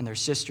and their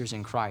sisters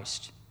in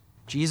Christ.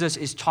 Jesus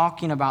is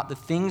talking about the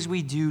things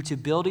we do to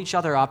build each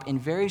other up in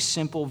very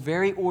simple,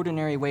 very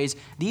ordinary ways.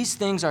 These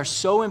things are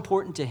so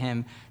important to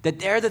him that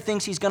they're the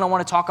things he's going to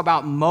want to talk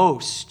about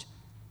most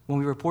when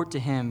we report to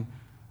him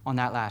on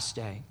that last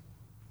day.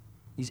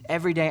 These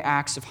everyday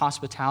acts of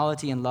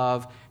hospitality and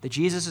love that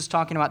Jesus is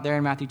talking about there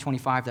in Matthew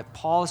 25, that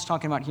Paul is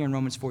talking about here in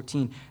Romans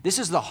 14, this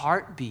is the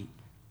heartbeat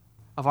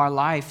of our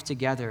life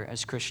together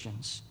as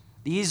Christians.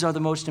 These are the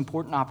most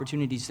important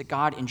opportunities that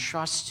God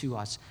entrusts to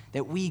us,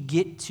 that we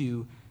get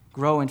to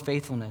grow in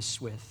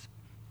faithfulness with.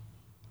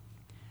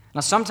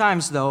 Now,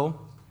 sometimes, though,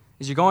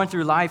 as you're going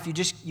through life,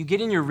 you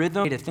get in your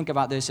rhythm to think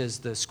about this as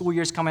the school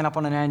year's coming up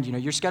on an end.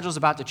 Your schedule's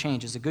about to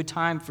change. It's a good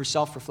time for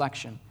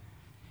self-reflection.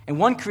 And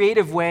one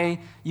creative way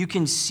you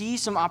can see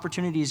some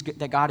opportunities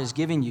that God has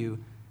given you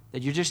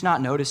that you're just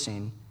not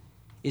noticing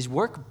is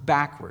work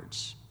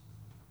backwards.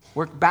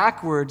 Work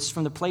backwards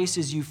from the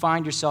places you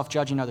find yourself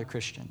judging other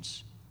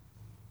Christians.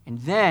 And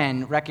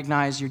then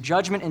recognize your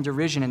judgment and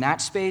derision in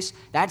that space,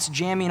 that's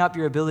jamming up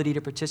your ability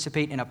to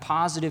participate in a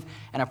positive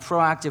and a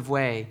proactive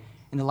way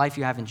in the life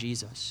you have in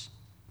Jesus.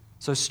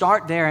 So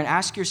start there and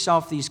ask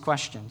yourself these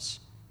questions.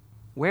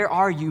 Where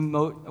are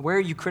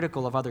you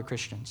critical of other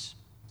Christians?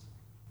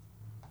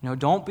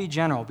 Don't be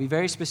general. Be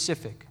very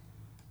specific.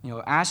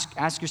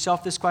 Ask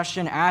yourself this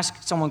question.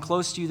 Ask someone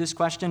close to you this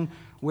question.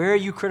 Where are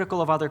you critical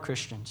of other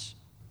Christians?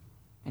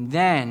 And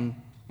then,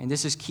 and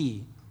this is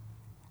key,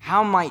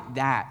 how might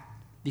that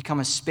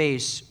become a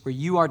space where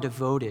you are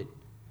devoted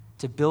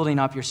to building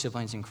up your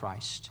siblings in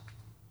Christ?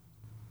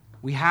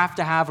 We have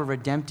to have a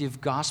redemptive,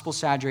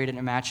 gospel-saturated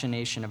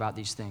imagination about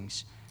these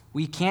things.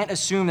 We can't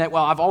assume that,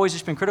 well, I've always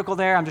just been critical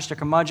there, I'm just a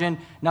curmudgeon,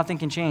 nothing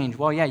can change.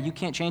 Well, yeah, you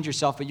can't change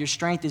yourself, but your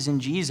strength is in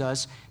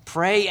Jesus.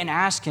 Pray and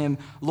ask him,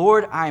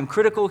 Lord, I am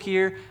critical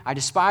here. I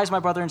despise my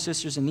brother and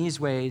sisters in these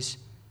ways,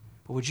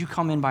 but would you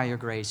come in by your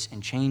grace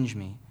and change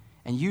me?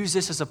 And use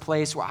this as a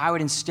place where I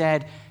would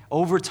instead,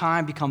 over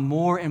time, become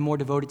more and more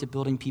devoted to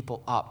building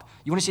people up.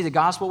 You want to see the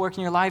gospel work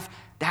in your life?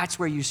 That's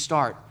where you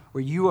start,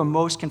 where you are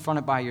most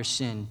confronted by your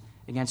sin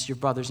against your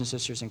brothers and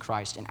sisters in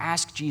Christ. And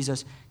ask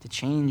Jesus to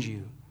change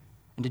you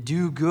and to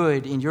do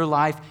good in your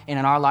life and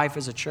in our life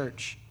as a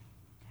church.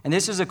 And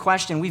this is a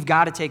question we've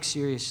got to take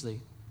seriously.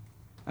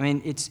 I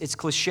mean, it's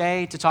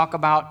cliche to talk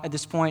about at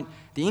this point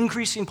the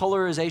increasing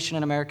polarization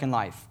in American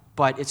life,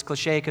 but it's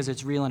cliche because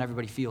it's real and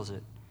everybody feels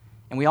it.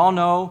 And we all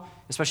know,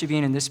 especially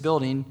being in this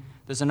building,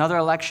 there's another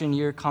election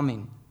year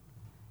coming.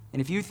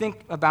 And if you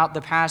think about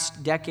the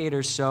past decade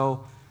or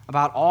so,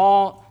 about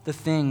all the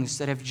things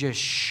that have just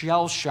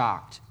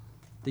shell-shocked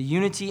the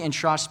unity and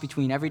trust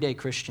between everyday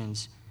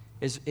Christians,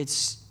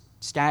 it's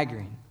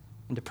staggering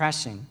and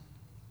depressing.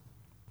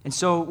 And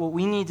so what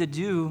we need to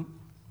do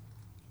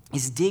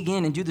is dig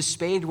in and do the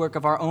spade work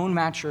of our own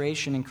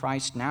maturation in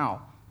Christ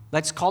now.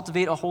 Let's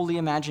cultivate a holy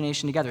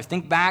imagination together.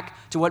 Think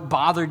back to what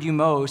bothered you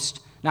most,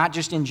 not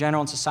just in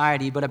general in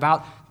society, but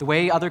about the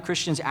way other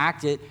Christians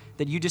acted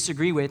that you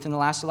disagree with in the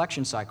last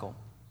election cycle.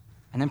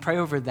 And then pray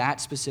over that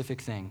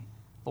specific thing.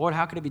 Lord,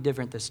 how could it be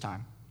different this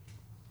time?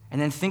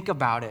 And then think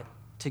about it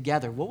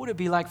together. What would it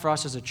be like for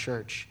us as a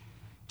church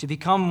to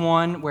become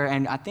one where,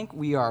 and I think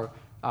we are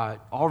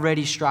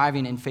already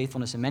striving in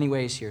faithfulness in many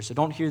ways here. So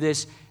don't hear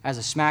this as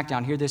a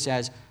smackdown. Hear this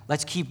as,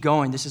 let's keep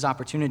going. This is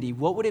opportunity.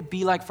 What would it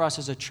be like for us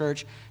as a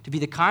church to be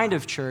the kind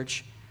of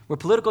church where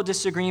political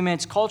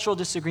disagreements, cultural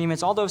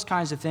disagreements, all those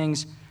kinds of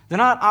things, they're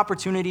not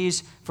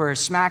opportunities for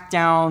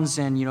smackdowns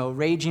and,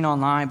 raging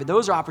online, but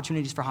those are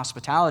opportunities for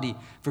hospitality,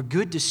 for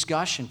good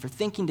discussion, for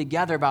thinking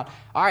together about,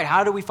 all right,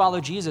 how do we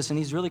follow Jesus in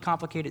these really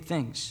complicated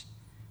things?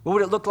 What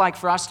would it look like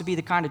for us to be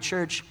the kind of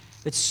church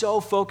that's so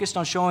focused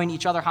on showing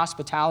each other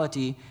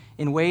hospitality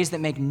in ways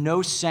that make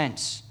no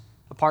sense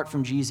apart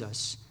from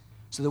Jesus,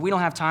 so that we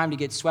don't have time to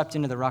get swept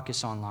into the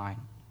ruckus online?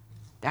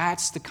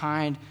 That's the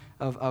kind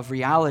of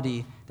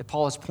reality that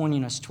Paul is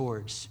pointing us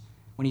towards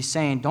when he's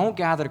saying, don't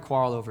gather to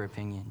quarrel over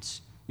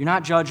opinions. You're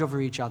not judge over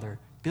each other.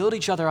 Build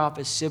each other up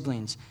as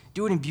siblings.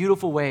 Do it in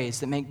beautiful ways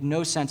that make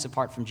no sense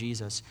apart from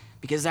Jesus,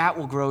 because that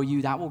will grow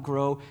you, that will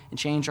grow and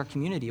change our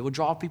community. It will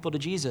draw people to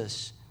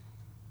Jesus.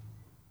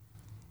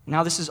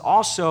 Now, this is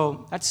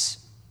also,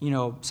 that's,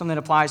 something that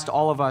applies to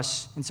all of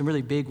us in some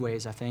really big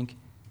ways, I think.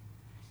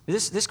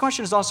 This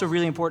question is also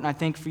really important, I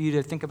think, for you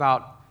to think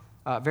about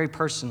very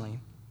personally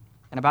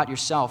and about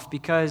yourself,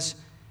 because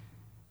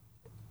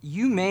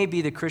you may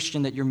be the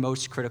Christian that you're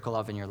most critical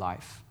of in your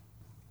life.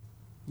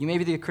 You may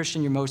be the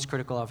Christian you're most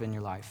critical of in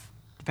your life.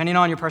 Depending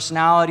on your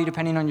personality,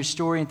 depending on your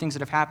story and things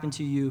that have happened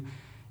to you,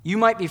 you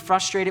might be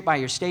frustrated by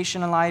your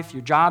station in life,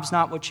 your job's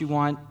not what you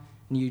want,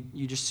 and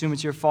you just assume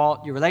it's your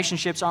fault. Your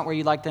relationships aren't where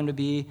you'd like them to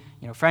be.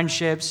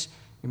 Friendships,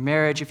 your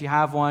marriage, if you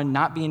have one,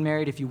 not being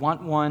married, if you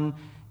want one,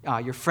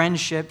 your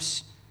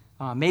friendships.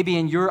 Maybe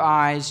in your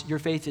eyes, your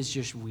faith is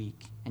just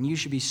weak, and you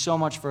should be so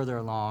much further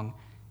along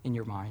in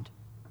your mind.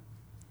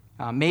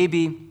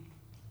 Maybe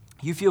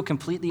you feel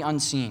completely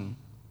unseen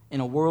in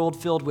a world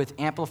filled with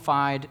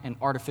amplified and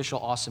artificial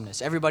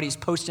awesomeness. Everybody's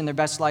posting their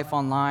best life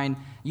online.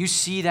 You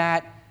see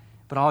that,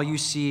 but all you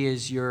see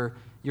is your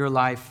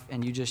life,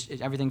 and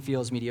everything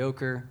feels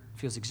mediocre,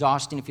 feels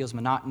exhausting, it feels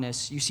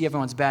monotonous. You see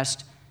everyone's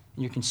best,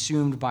 and you're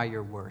consumed by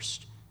your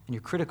worst, and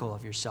you're critical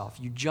of yourself.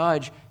 You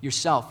judge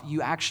yourself.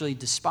 You actually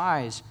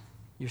despise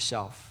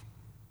yourself.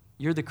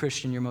 You're the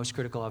Christian you're most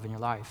critical of in your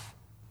life.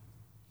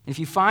 And if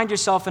you find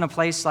yourself in a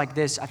place like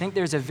this, I think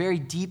there's a very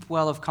deep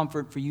well of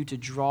comfort for you to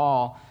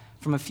draw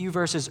from a few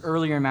verses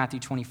earlier in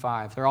Matthew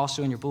 25. They're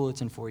also in your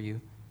bulletin for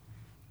you.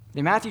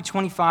 In Matthew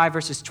 25,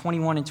 verses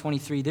 21 and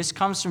 23, this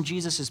comes from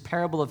Jesus'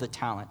 parable of the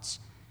talents.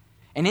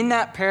 And in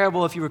that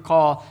parable, if you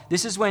recall,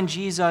 this is when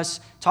Jesus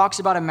talks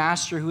about a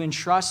master who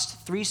entrusts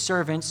 3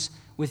 servants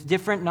with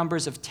different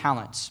numbers of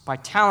talents. By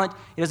talent,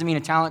 it doesn't mean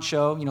a talent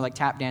show, like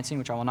tap dancing,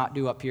 which I will not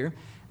do up here.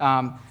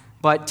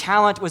 But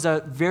talent was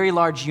a very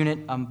large unit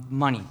of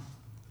money. And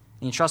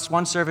he entrusts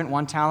one servant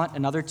 1 talent,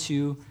 another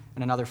 2,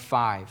 and another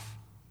 5.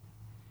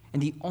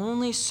 And the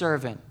only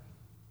servant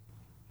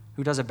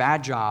who does a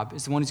bad job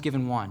is the one who's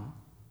given 1. And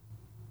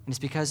it's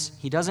because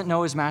he doesn't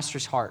know his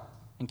master's heart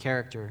and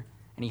character,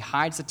 and he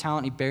hides the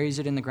talent, he buries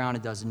it in the ground,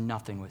 and does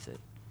nothing with it.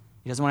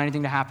 He doesn't want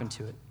anything to happen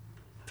to it.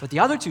 But the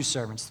other 2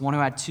 servants, the one who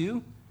had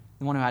 2,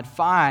 the one who had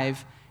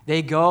 5,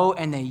 they go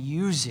and they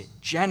use it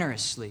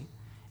generously.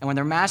 And when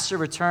their master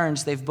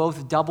returns, they've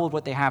both doubled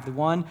what they have. The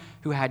one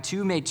who had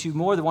 2 made 2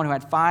 more. The one who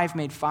had 5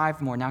 made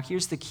 5 more. Now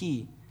here's the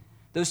key.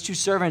 Those 2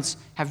 servants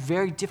have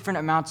very different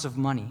amounts of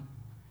money,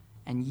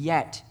 and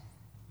yet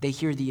they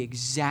hear the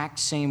exact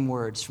same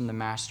words from the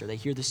master. They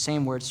hear the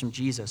same words from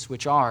Jesus,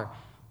 which are,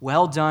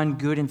 "Well done,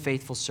 good and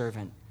faithful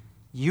servant.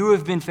 You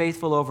have been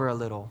faithful over a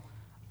little.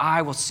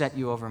 I will set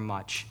you over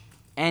much.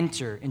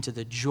 Enter into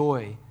the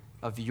joy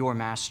of your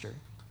master."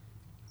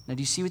 Now,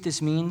 do you see what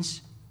this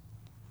means?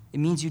 It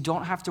means you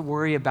don't have to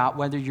worry about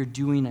whether you're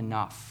doing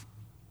enough.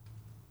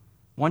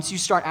 Once you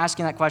start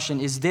asking that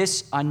question, is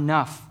this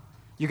enough?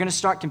 You're going to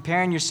start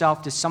comparing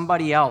yourself to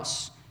somebody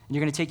else, and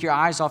you're going to take your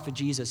eyes off of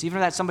Jesus. Even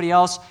if that somebody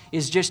else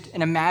is just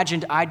an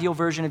imagined ideal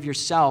version of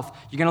yourself,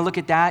 you're going to look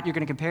at that, you're going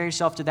to compare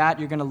yourself to that,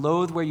 you're going to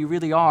loathe where you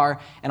really are,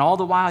 and all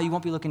the while you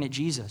won't be looking at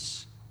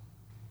Jesus.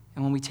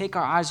 And when we take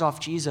our eyes off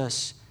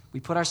Jesus, we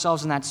put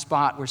ourselves in that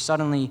spot where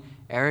suddenly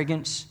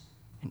arrogance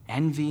and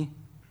envy,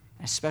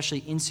 and especially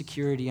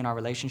insecurity in our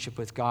relationship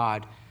with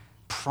God,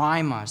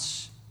 prime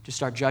us to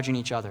start judging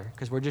each other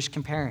because we're just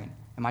comparing.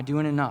 Am I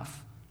doing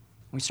enough?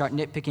 We start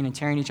nitpicking and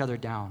tearing each other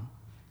down.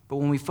 But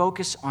when we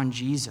focus on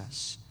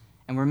Jesus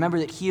and remember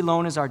that he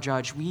alone is our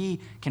judge, we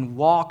can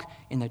walk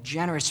in the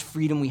generous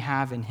freedom we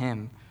have in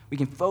him. We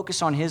can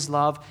focus on his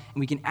love,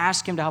 and we can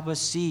ask him to help us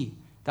see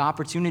the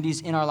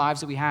opportunities in our lives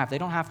that we have. They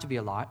don't have to be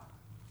a lot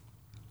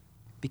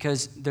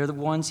because they're the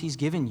ones he's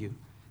given you.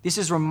 This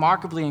is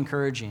remarkably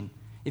encouraging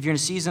if you're in a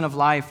season of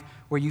life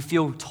where you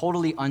feel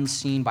totally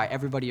unseen by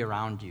everybody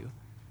around you.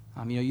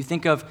 You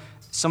think of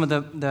some of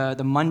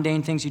the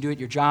mundane things you do at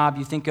your job.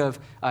 You think of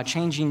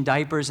changing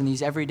diapers and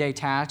these everyday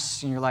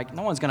tasks, and you're like,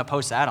 no one's going to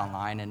post that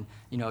online and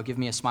give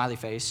me a smiley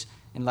face,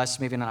 unless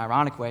maybe in an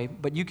ironic way.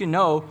 But you can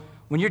know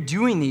when you're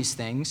doing these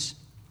things,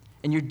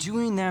 and you're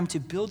doing them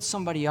to build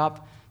somebody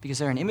up because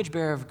they're an image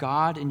bearer of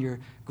God, and you're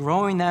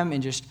growing them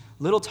in just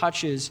little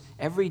touches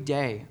every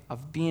day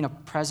of being a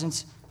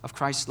presence of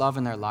Christ's love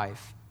in their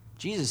life.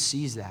 Jesus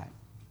sees that,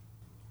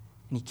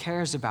 and he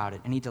cares about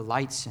it, and he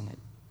delights in it.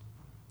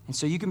 And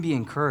so you can be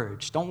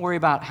encouraged. Don't worry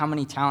about how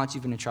many talents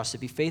you've been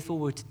entrusted. Be faithful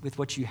with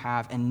what you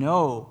have, and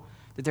know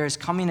that there is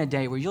coming a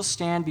day where you'll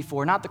stand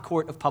before, not the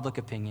court of public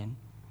opinion,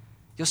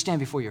 you'll stand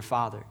before your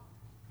Father,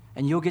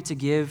 and you'll get to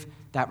give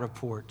that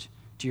report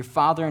to your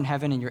Father in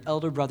heaven and your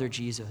elder brother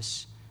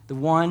Jesus, the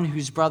one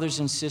whose brothers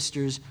and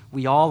sisters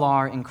we all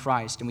are in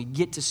Christ, and we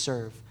get to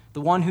serve,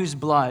 the one whose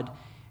blood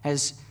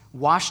has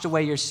washed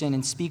away your sin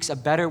and speaks a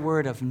better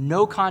word of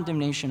no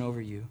condemnation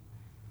over you.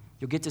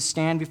 You'll get to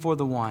stand before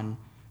the one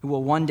who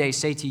will one day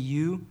say to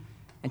you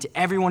and to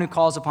everyone who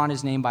calls upon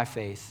his name by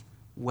faith,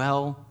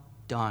 well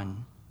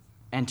done,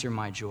 enter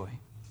my joy.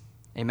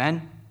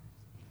 Amen?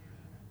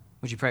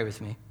 Would you pray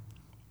with me?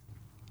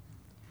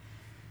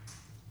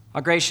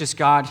 Our gracious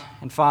God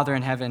and Father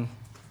in heaven,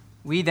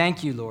 we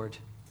thank you, Lord,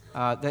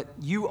 that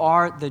you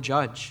are the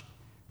judge.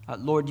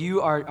 Lord,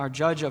 you are our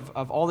judge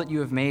of all that you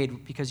have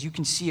made because you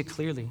can see it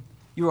clearly.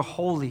 You are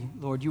holy,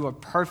 Lord. You are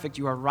perfect.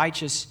 You are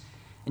righteous.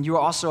 And you are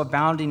also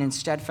abounding in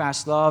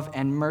steadfast love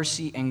and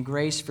mercy and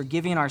grace,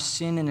 forgiving our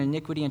sin and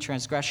iniquity and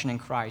transgression in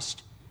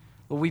Christ.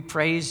 Lord, we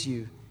praise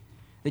you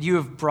that you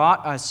have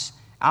brought us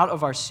out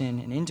of our sin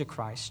and into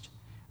Christ.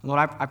 Lord,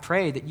 I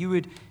pray that you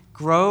would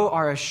grow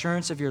our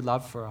assurance of your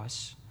love for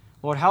us.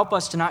 Lord, help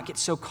us to not get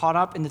so caught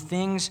up in the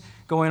things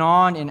going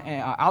on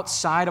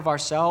outside of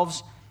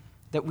ourselves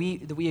that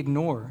we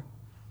ignore,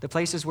 the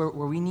places where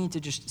we need to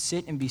just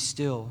sit and be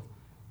still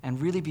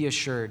and really be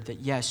assured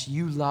that, yes,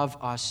 you love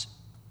us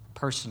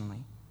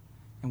personally,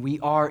 and we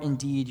are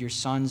indeed your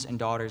sons and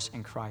daughters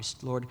in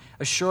Christ. Lord,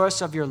 assure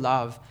us of your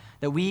love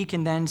that we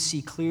can then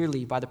see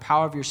clearly by the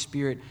power of your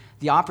Spirit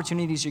the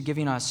opportunities you're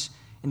giving us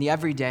in the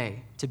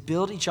everyday to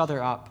build each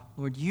other up.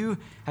 Lord, you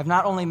have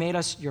not only made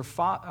us your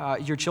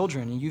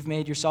children, and you've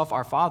made yourself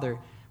our Father,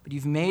 but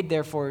you've made,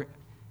 therefore,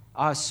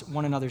 us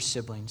one another's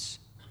siblings.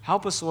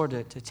 Help us, Lord,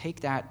 to take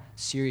that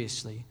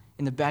seriously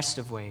in the best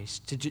of ways,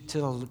 to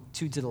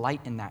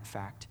delight in that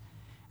fact,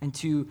 and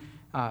to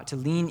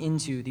lean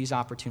into these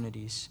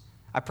opportunities.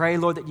 I pray,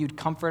 Lord, that you'd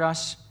comfort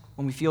us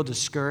when we feel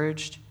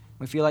discouraged,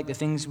 when we feel like the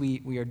things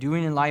we are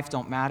doing in life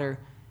don't matter.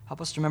 Help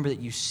us to remember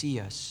that you see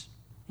us,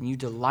 and you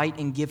delight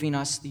in giving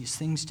us these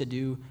things to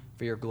do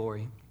for your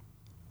glory.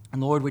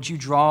 And Lord, would you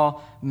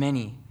draw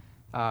many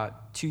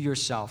to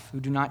yourself who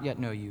do not yet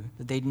know you,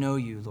 that they'd know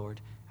you, Lord,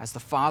 as the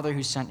Father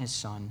who sent his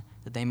Son,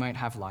 that they might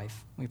have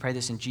life. We pray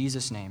this in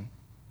Jesus' name.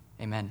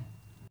 Amen.